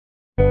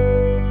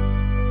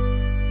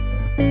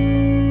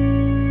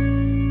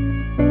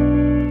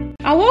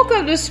woke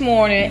up this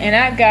morning and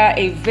I got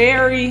a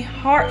very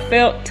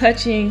heartfelt,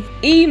 touching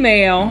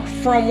email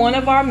from one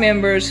of our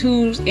members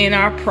who's in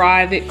our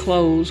private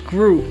closed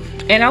group.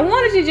 And I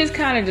wanted to just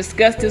kind of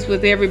discuss this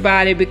with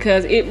everybody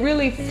because it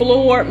really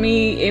floored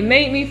me. It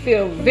made me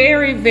feel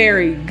very,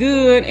 very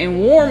good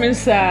and warm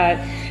inside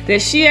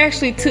that she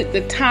actually took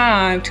the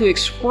time to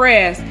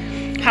express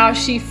how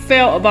she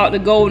felt about the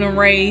golden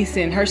race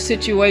and her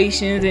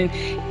situations.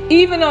 And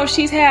even though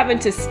she's having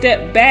to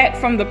step back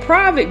from the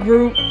private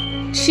group,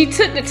 she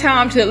took the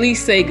time to at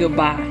least say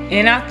goodbye.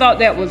 And I thought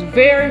that was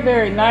very,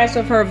 very nice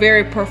of her,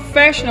 very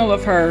professional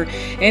of her.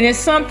 And it's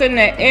something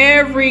that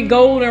every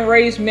Golden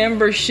Race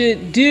member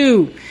should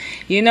do.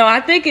 You know, I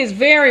think it's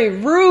very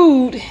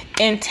rude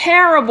and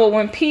terrible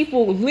when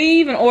people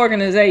leave an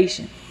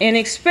organization. And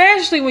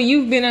especially when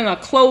you've been in a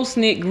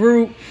close-knit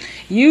group,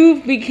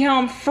 you've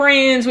become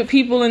friends with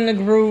people in the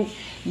group,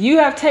 you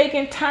have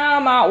taken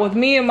time out with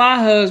me and my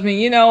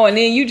husband, you know, and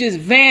then you just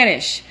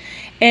vanish.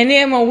 And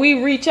then when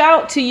we reach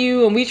out to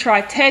you and we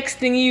try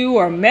texting you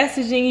or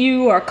messaging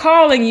you or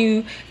calling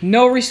you,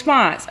 no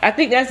response. I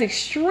think that's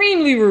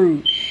extremely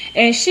rude.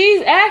 And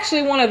she's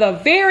actually one of the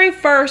very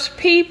first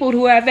people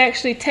who have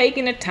actually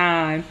taken the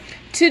time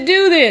to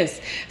do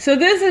this. So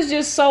this is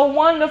just so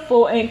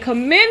wonderful and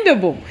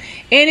commendable.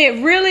 And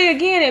it really,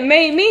 again, it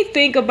made me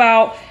think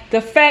about the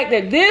fact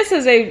that this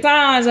is a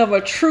sign of a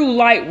true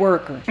light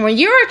worker. When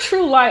you're a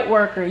true light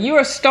worker,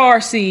 you're a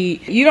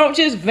starseed. You don't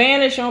just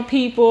vanish on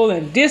people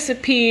and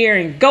disappear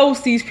and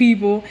ghost these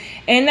people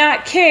and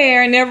not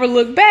care and never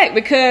look back,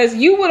 because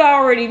you would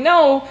already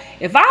know,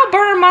 if I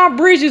burn my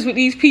bridges with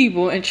these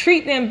people and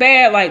treat them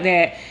bad like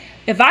that,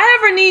 if I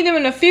ever need them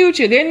in the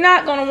future, they're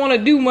not going to want to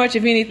do much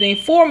of anything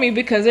for me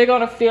because they're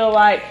going to feel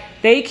like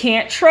they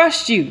can't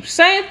trust you.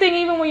 Same thing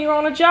even when you're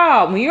on a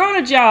job. When you're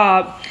on a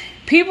job,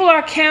 people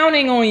are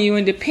counting on you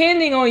and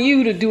depending on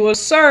you to do a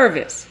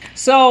service.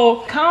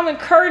 So common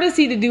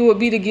courtesy to do would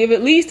be to give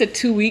at least a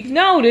 2-week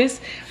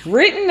notice,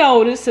 written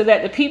notice, so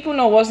that the people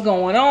know what's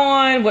going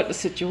on, what the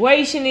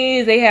situation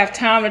is. They have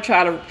time to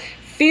try to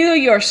fill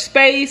your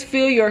space,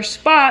 fill your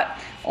spot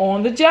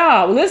on the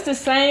job. Well, it's the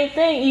same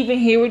thing even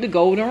here with the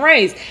Golden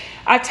Race.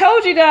 I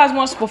told you guys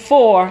once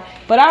before,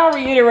 but I'll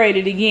reiterate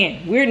it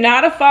again. We're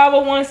not a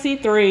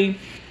 501c3.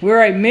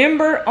 We're a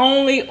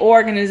member-only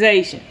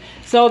organization.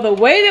 So the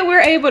way that we're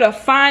able to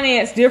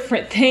finance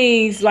different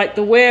things like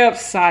the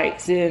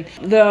websites and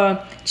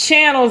the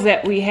channels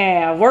that we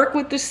have, work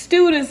with the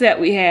students that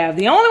we have,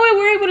 the only way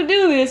we're able to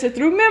do this is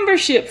through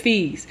membership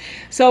fees.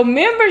 So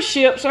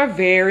memberships are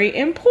very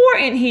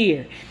important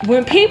here.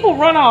 When people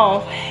run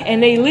off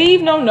and they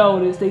leave no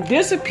notice, they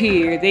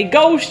disappear, they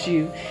ghost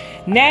you,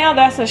 now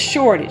that's a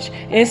shortage.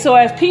 And so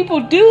as people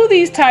do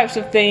these types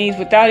of things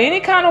without any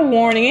kind of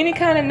warning, any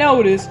kind of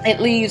notice, it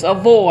leaves a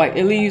void,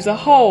 it leaves a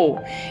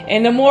hole.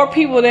 And the more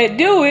people that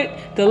do it,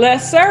 the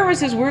less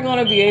services we're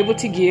going to be able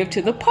to give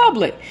to the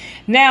public.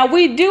 Now,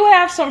 we do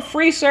have some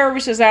free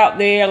services out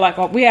there, like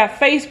we have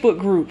Facebook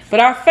groups. But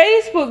our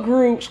Facebook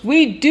groups,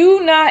 we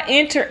do not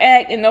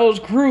interact in those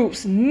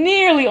groups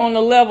nearly on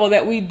the level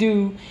that we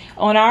do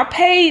on our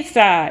paid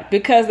side,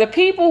 because the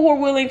people who are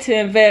willing to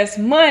invest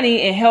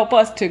money and help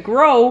us to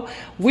grow,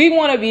 we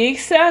want to be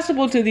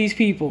accessible to these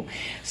people.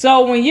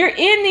 So when you're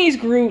in these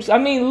groups, I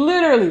mean,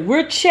 literally,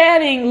 we're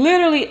chatting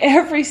literally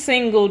every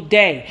single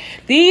day.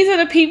 These are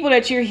the people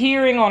that you're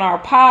hearing on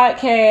our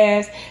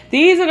podcast.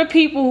 These are the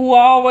people who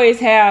always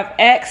have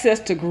access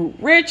to group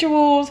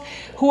rituals,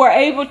 who are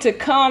able to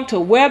come to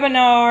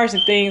webinars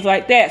and things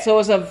like that. So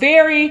it's a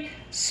very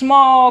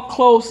small,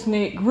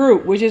 close-knit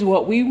group, which is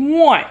what we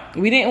want.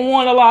 We didn't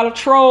want a lot of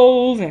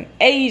trolls and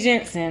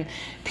agents and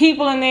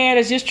people in there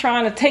that's just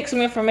trying to take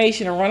some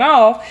information and run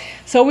off.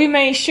 So we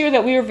made sure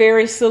that we were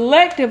very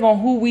selective on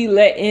who we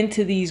let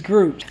into these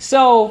groups.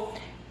 So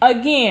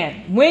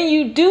again, when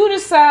you do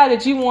decide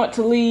that you want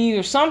to leave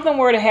or something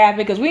were to happen,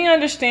 because we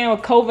understand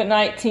with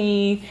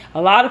COVID-19,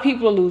 a lot of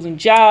people are losing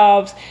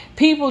jobs.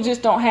 People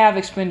just don't have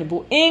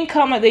expendable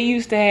income that they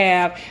used to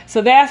have.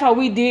 So that's why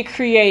we did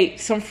create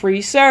some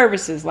free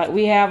services. Like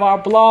we have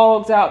our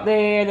blogs out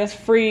there that's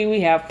free. We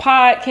have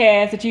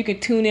podcasts that you can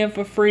tune in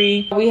for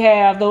free. We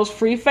have those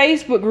free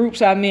Facebook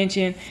groups I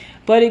mentioned.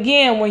 But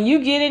again, when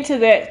you get into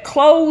that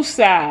closed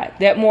side,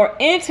 that more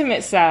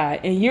intimate side,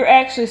 and you're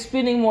actually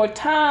spending more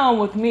time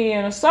with me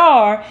and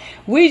Asar,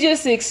 we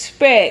just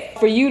expect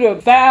for you to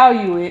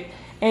value it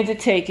and to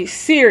take it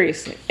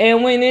seriously.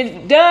 And when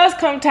it does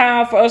come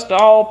time for us to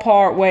all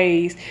part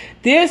ways,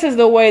 this is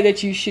the way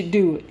that you should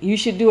do it. You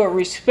should do it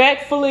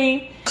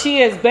respectfully. She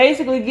has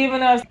basically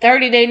given us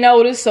 30-day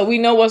notice so we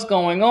know what's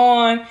going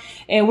on.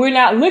 And we're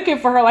not looking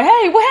for her like,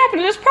 hey, what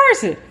happened to this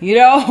person? You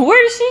know,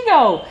 where did she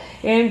go?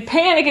 And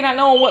panicking, not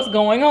knowing what's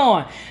going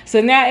on. So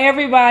now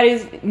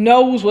everybody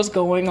knows what's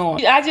going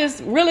on. I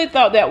just really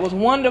thought that was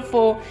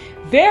wonderful,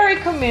 very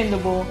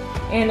commendable,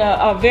 and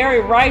a very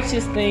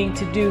righteous thing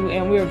to do.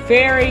 And we're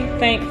very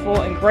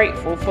thankful and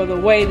grateful for the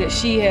way that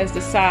she has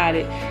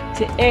decided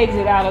to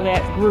exit out of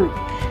that group.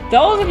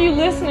 Those of you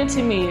listening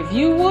to me, if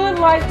you would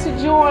like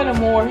to join a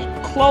more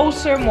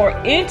closer, more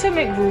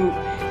intimate group,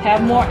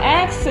 have more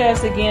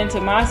access again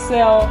to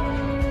myself,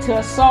 to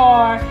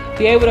Asar,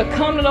 be able to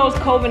come to those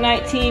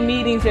COVID-19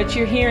 meetings that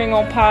you're hearing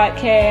on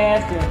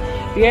podcasts,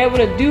 and be able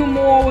to do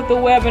more with the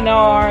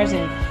webinars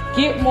and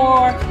get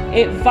more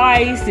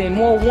advice and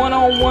more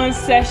one-on-one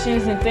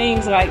sessions and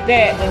things like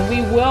that. And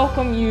we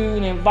welcome you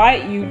and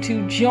invite you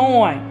to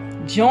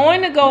join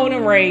the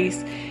Golden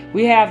Race.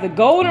 We have the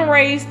Golden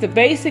Race, the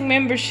basic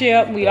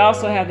membership. We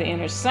also have the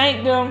Inner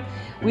Sanctum.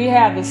 We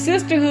have the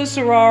Sisterhood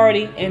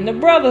Sorority and the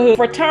Brotherhood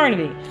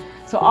Fraternity.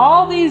 So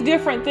all these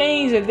different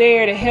things are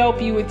there to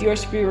help you with your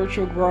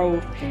spiritual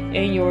growth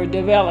and your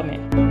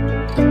development.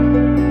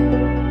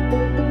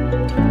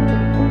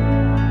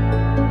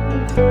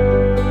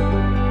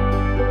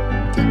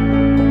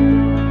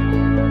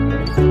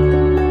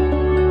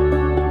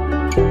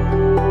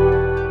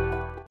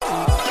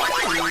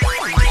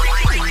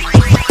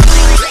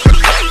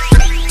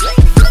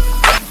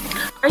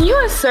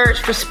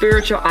 Search for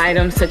spiritual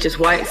items such as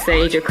white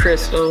sage or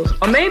crystals,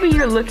 or maybe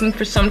you're looking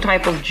for some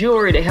type of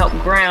jewelry to help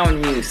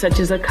ground you, such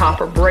as a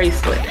copper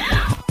bracelet,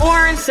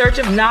 or in search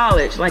of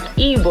knowledge like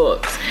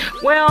ebooks.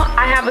 Well,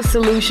 I have a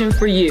solution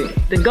for you.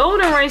 The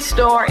Golden Race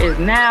store is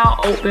now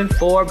open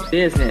for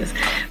business.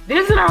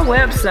 Visit our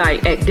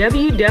website at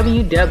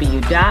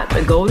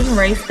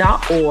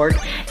www.thegoldenrace.org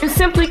and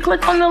simply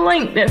click on the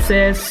link that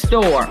says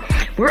store.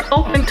 We're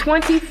open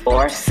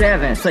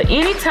 24/7, so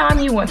anytime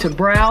you want to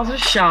browse or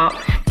shop,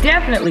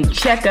 definitely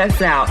check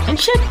us out, and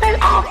check that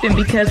often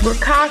because we're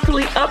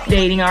constantly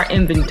updating our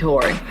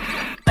inventory.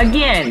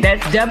 Again,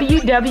 that's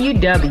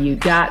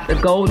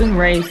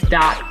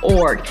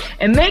www.thegoldenrace.org.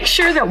 And make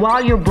sure that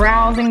while you're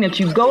browsing that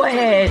you go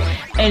ahead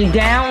and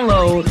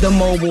download the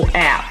mobile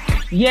app.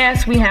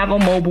 Yes, we have a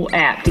mobile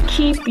app to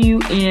keep you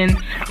in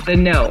the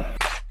know.